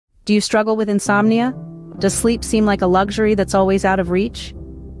Do you struggle with insomnia? Does sleep seem like a luxury that's always out of reach?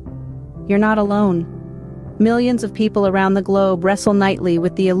 You're not alone. Millions of people around the globe wrestle nightly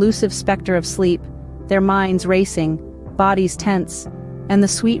with the elusive specter of sleep, their minds racing, bodies tense, and the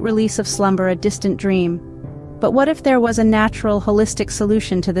sweet release of slumber a distant dream. But what if there was a natural, holistic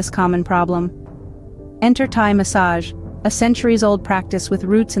solution to this common problem? Enter Thai massage, a centuries-old practice with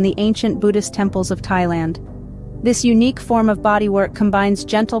roots in the ancient Buddhist temples of Thailand. This unique form of bodywork combines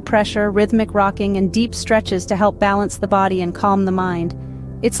gentle pressure, rhythmic rocking, and deep stretches to help balance the body and calm the mind.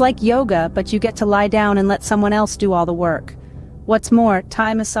 It's like yoga, but you get to lie down and let someone else do all the work. What's more,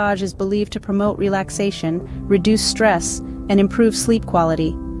 Thai massage is believed to promote relaxation, reduce stress, and improve sleep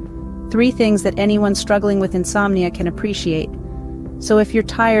quality. 3 things that anyone struggling with insomnia can appreciate. So if you're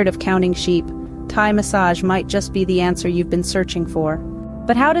tired of counting sheep, Thai massage might just be the answer you've been searching for.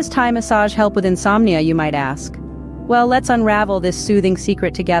 But how does Thai massage help with insomnia, you might ask? Well, let's unravel this soothing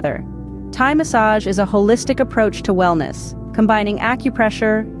secret together. Thai massage is a holistic approach to wellness, combining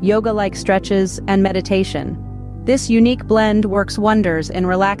acupressure, yoga-like stretches, and meditation. This unique blend works wonders in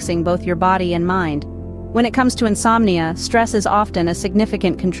relaxing both your body and mind. When it comes to insomnia, stress is often a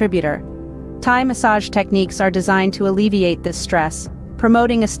significant contributor. Thai massage techniques are designed to alleviate this stress,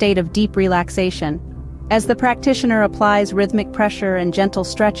 promoting a state of deep relaxation. As the practitioner applies rhythmic pressure and gentle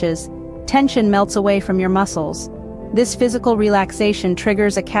stretches, tension melts away from your muscles. This physical relaxation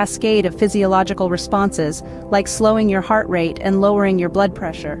triggers a cascade of physiological responses, like slowing your heart rate and lowering your blood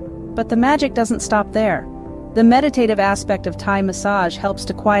pressure. But the magic doesn't stop there. The meditative aspect of Thai massage helps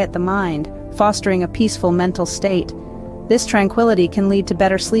to quiet the mind, fostering a peaceful mental state. This tranquility can lead to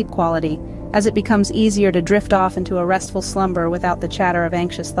better sleep quality, as it becomes easier to drift off into a restful slumber without the chatter of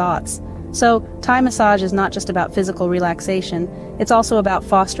anxious thoughts. So, Thai massage is not just about physical relaxation, it's also about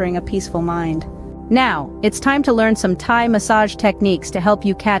fostering a peaceful mind. Now, it's time to learn some Thai massage techniques to help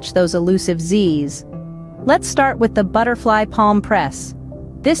you catch those elusive Z's. Let's start with the butterfly palm press.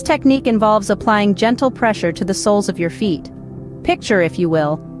 This technique involves applying gentle pressure to the soles of your feet. Picture, if you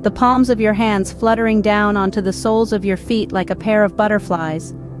will, the palms of your hands fluttering down onto the soles of your feet like a pair of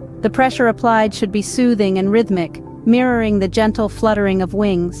butterflies. The pressure applied should be soothing and rhythmic, mirroring the gentle fluttering of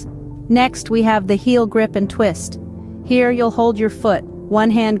wings. Next, we have the heel grip and twist. Here you'll hold your foot, one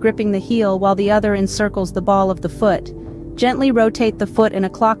hand gripping the heel while the other encircles the ball of the foot. Gently rotate the foot in a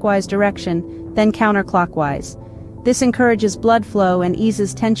clockwise direction, then counterclockwise. This encourages blood flow and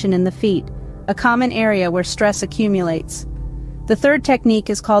eases tension in the feet, a common area where stress accumulates. The third technique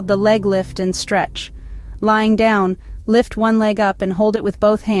is called the leg lift and stretch. Lying down, lift one leg up and hold it with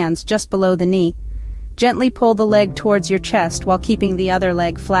both hands just below the knee. Gently pull the leg towards your chest while keeping the other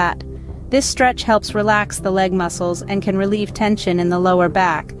leg flat. This stretch helps relax the leg muscles and can relieve tension in the lower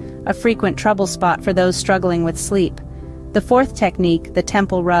back, a frequent trouble spot for those struggling with sleep. The fourth technique, the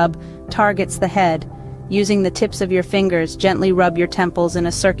temple rub, targets the head. Using the tips of your fingers, gently rub your temples in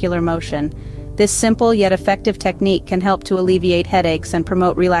a circular motion. This simple yet effective technique can help to alleviate headaches and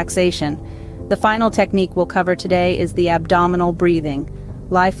promote relaxation. The final technique we'll cover today is the abdominal breathing.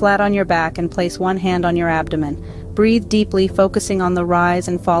 Lie flat on your back and place one hand on your abdomen. Breathe deeply, focusing on the rise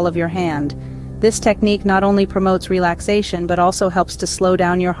and fall of your hand. This technique not only promotes relaxation but also helps to slow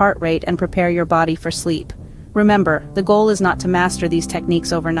down your heart rate and prepare your body for sleep. Remember, the goal is not to master these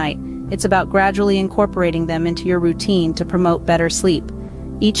techniques overnight. It's about gradually incorporating them into your routine to promote better sleep.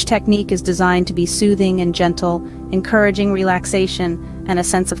 Each technique is designed to be soothing and gentle, encouraging relaxation and a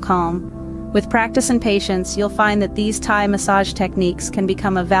sense of calm. With practice and patience, you'll find that these Thai massage techniques can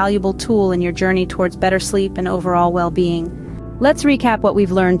become a valuable tool in your journey towards better sleep and overall well-being. Let's recap what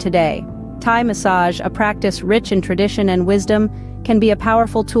we've learned today. Thai massage, a practice rich in tradition and wisdom, can be a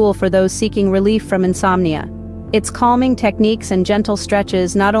powerful tool for those seeking relief from insomnia. Its calming techniques and gentle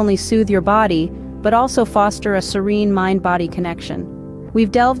stretches not only soothe your body, but also foster a serene mind-body connection.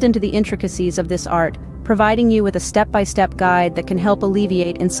 We've delved into the intricacies of this art, providing you with a step-by-step guide that can help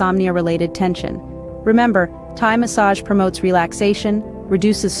alleviate insomnia-related tension. Remember, Thai massage promotes relaxation,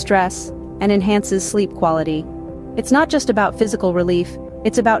 reduces stress, and enhances sleep quality. It's not just about physical relief,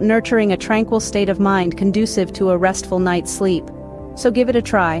 it's about nurturing a tranquil state of mind conducive to a restful night's sleep. So give it a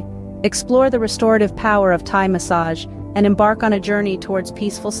try. Explore the restorative power of Thai massage and embark on a journey towards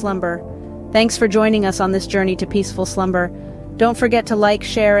peaceful slumber. Thanks for joining us on this journey to peaceful slumber. Don't forget to like,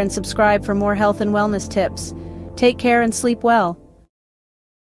 share, and subscribe for more health and wellness tips. Take care and sleep well.